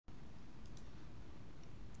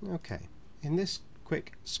Okay, in this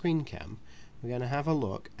quick screen cam we're going to have a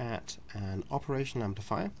look at an operational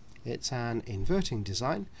amplifier. It's an inverting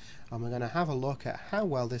design, and we're going to have a look at how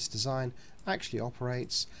well this design actually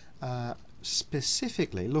operates,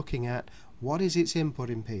 specifically looking at what is its input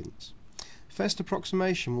impedance. First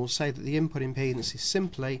approximation will say that the input impedance is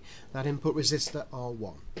simply that input resistor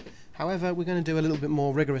R1. However, we're going to do a little bit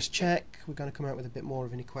more rigorous check. We're going to come out with a bit more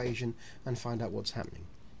of an equation and find out what's happening.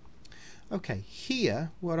 Okay,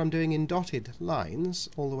 here what I'm doing in dotted lines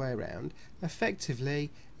all the way around effectively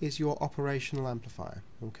is your operational amplifier.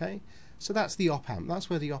 Okay, so that's the op amp, that's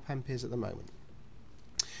where the op amp is at the moment.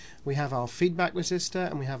 We have our feedback resistor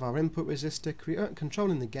and we have our input resistor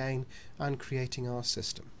controlling the gain and creating our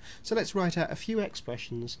system. So let's write out a few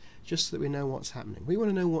expressions just so that we know what's happening. We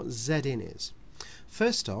want to know what Zin is.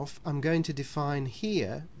 First off, I'm going to define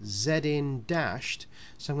here Zin dashed,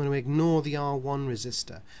 so I'm going to ignore the R1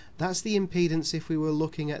 resistor. That's the impedance if we were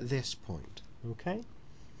looking at this point. Okay?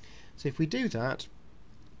 So if we do that,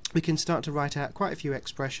 we can start to write out quite a few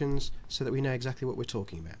expressions so that we know exactly what we're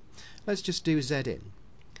talking about. Let's just do Zin.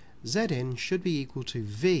 Zin should be equal to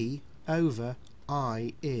V over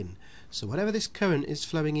I in. So whatever this current is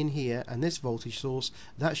flowing in here and this voltage source,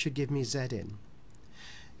 that should give me Zin.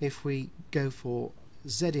 If we go for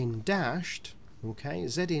Zin dashed, okay,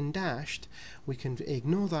 Zin dashed, we can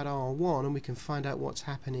ignore that R1 and we can find out what's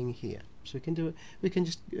happening here. So we can do it. We can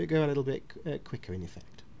just go a little bit quicker in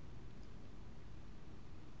effect.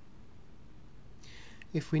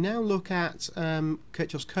 If we now look at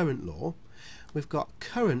Kirchhoff's current law, we've got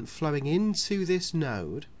current flowing into this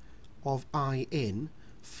node of I in,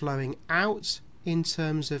 flowing out in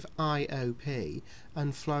terms of IOP,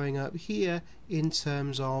 and flowing up here in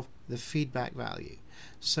terms of the feedback value.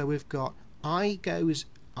 So we've got I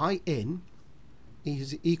in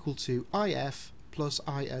is equal to IF plus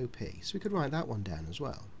IOP. So we could write that one down as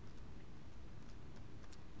well.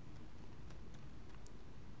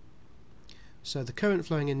 So the current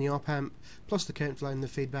flowing in the op amp plus the current flowing in the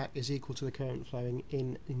feedback is equal to the current flowing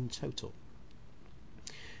in total.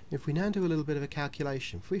 If we now do a little bit of a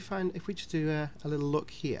calculation, if we just do a little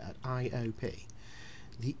look here at IOP,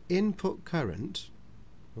 the input current,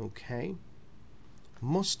 okay,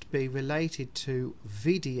 must be related to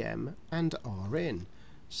VDM and Rin.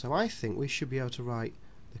 So I think we should be able to write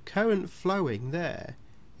the current flowing there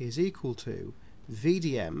is equal to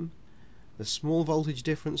VDM, the small voltage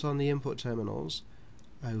difference on the input terminals,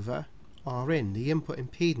 over Rin, the input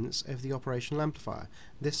impedance of the operational amplifier,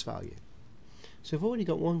 this value. So we've already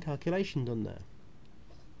got one calculation done there,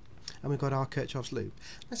 and we've got our Kirchhoff's loop.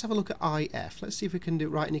 Let's have a look at IF. Let's see if we can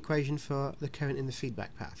write an equation for the current in the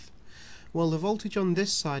feedback path. Well, the voltage on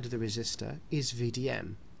this side of the resistor is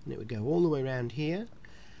VDM, and it would go all the way around here.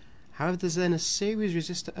 However, there's then a series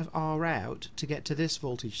resistor of R out to get to this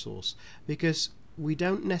voltage source, because we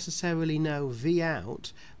don't necessarily know V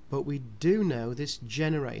out, but we do know this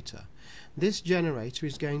generator. This generator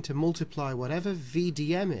is going to multiply whatever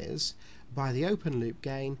VDM is by the open loop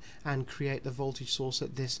gain and create the voltage source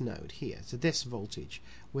at this node here. So this voltage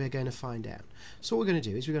we're going to find out. So what we're going to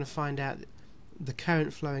do is we're going to find out the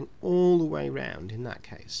current flowing all the way round in that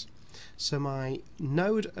case. So my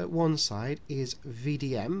node at one side is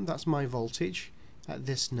VDM, that's my voltage at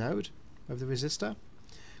this node of the resistor.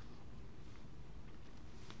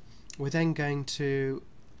 We're then going to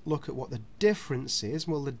look at what the difference is.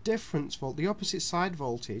 Well, the difference the opposite side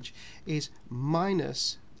voltage is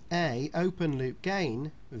minus a open loop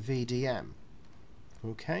gain VDM.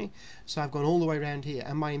 Okay, so I've gone all the way around here,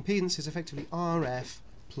 and my impedance is effectively RF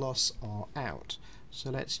plus R out. So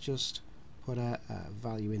let's just put a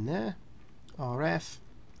value in there, RF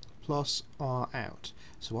plus R out.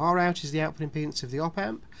 So R out is the output impedance of the op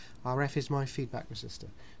amp, RF is my feedback resistor.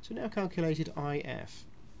 So now calculated IF.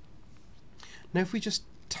 Now if we just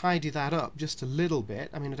tidy that up just a little bit,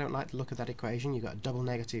 I mean, I don't like the look of that equation, you've got a double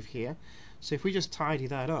negative here, so if we just tidy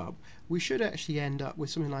that up, we should actually end up with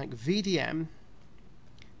something like VDM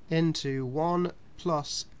into 1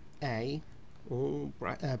 plus A, all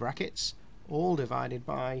brackets, all divided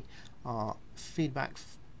by our feedback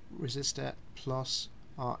resistor plus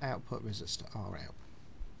our output resistor, R out.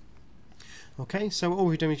 Okay, so all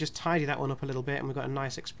we're doing is just tidy that one up a little bit, and we've got a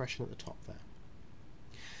nice expression at the top there.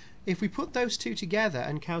 If we put those two together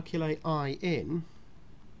and calculate I in,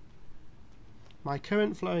 my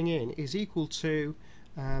current flowing in is equal to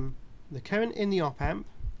the current in the op amp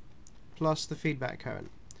plus the feedback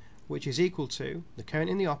current, which is equal to the current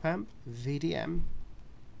in the op amp, VDM,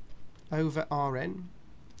 over Rin,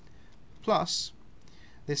 plus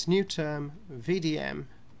this new term, VDM,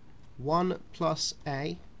 1 plus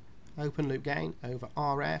A, open loop gain, over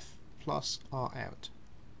RF plus R out.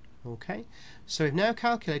 Okay, so we've now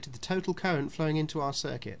calculated the total current flowing into our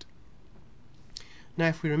circuit. Now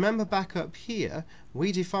if we remember back up here,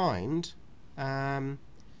 we defined where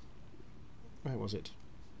was it?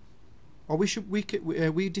 Or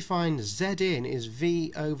we defined Z in is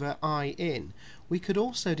V over I in. We could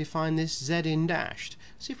also define this Z in dashed.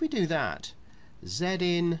 So if we do that, Z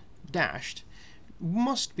in dashed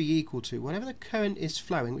must be equal to whatever the current is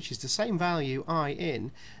flowing, which is the same value I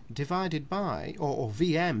in, divided by, or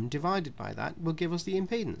Vm divided by that, will give us the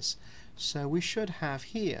impedance. So we should have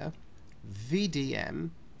here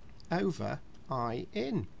VDM over I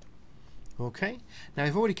in. Okay, now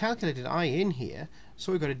we've already calculated I in here,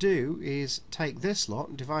 so what we've got to do is take this lot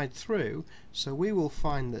and divide through, so we will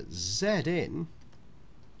find that Z in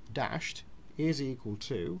dashed is equal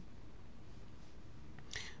to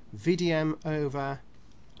VDM over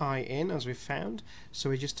I in, as we've found. So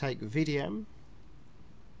we just take VDM.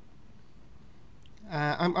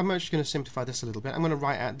 I'm actually going to simplify this a little bit. I'm going to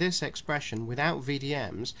write out this expression without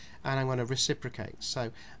VDMs, and I'm going to reciprocate.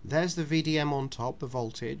 So there's the VDM on top, the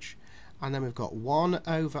voltage, and then we've got 1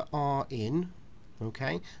 over R in,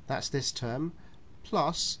 okay, that's this term,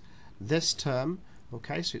 plus this term,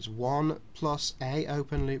 okay, so it's 1 plus A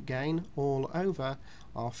open loop gain all over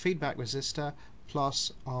our feedback resistor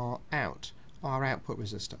plus our output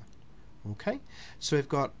resistor. Okay, so we've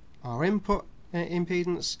got our input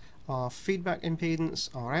impedance, our feedback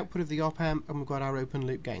impedance, our output of the op-amp, and we've got our open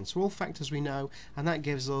loop gain. So all factors we know, and that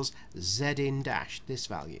gives us Z in dash, this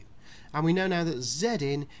value. And we know now that Z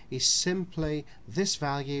in is simply this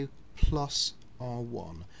value plus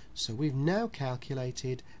R1. So we've now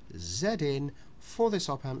calculated Z in for this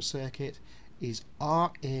op-amp circuit is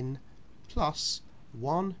R in plus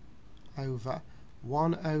 1 over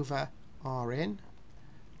R in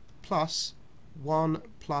plus 1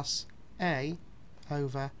 plus A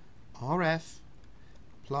over RF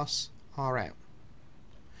plus R out.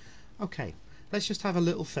 Okay, let's just have a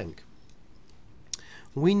little think.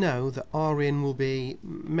 We know that R in will be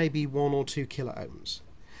maybe 1 or 2 kilo ohms.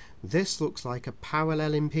 This looks like a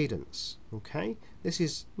parallel impedance. Okay, this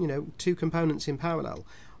is, you know, 2 components in parallel,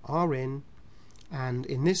 R in and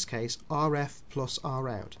in this case RF plus R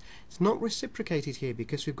out. It's not reciprocated here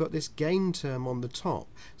because we've got this gain term on the top.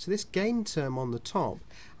 So this gain term on the top,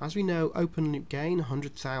 as we know, open loop gain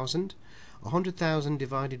 100,000. 100,000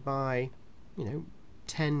 divided by, you know,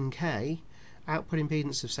 10k, output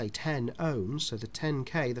impedance of say 10 ohms, so the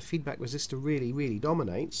 10k, the feedback resistor really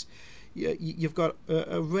dominates. You've got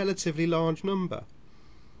a relatively large number.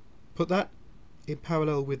 Put that in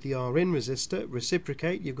parallel with the Rin resistor,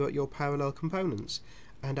 reciprocate, you've got your parallel components,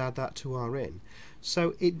 and add that to Rin.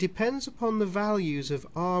 So it depends upon the values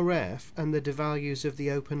of RF and the values of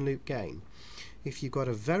the open loop gain. If you've got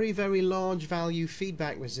a very large value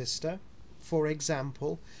feedback resistor, for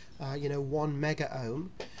example, you know, 1 mega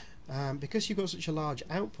ohm, because you've got such a large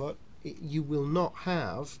output, you will not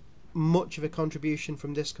have much of a contribution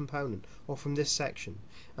from this component or from this section,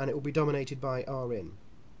 and it will be dominated by Rin.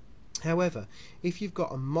 However, if you've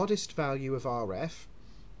got a modest value of RF,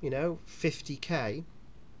 you know, 50k,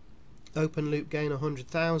 open loop gain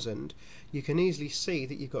 100,000, you can easily see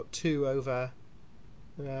that you've got 2 over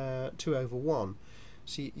 1.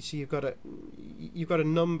 So you've got a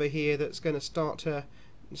number here that's going to start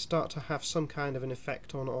to have some kind of an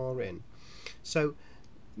effect on Rin. So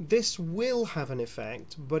this will have an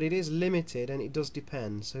effect, but it is limited and it does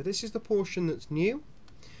depend. So this is the portion that's new,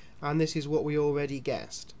 and this is what we already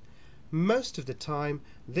guessed. Most of the time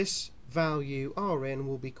this value Rin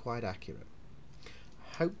will be quite accurate.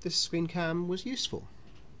 Hope this screen cam was useful.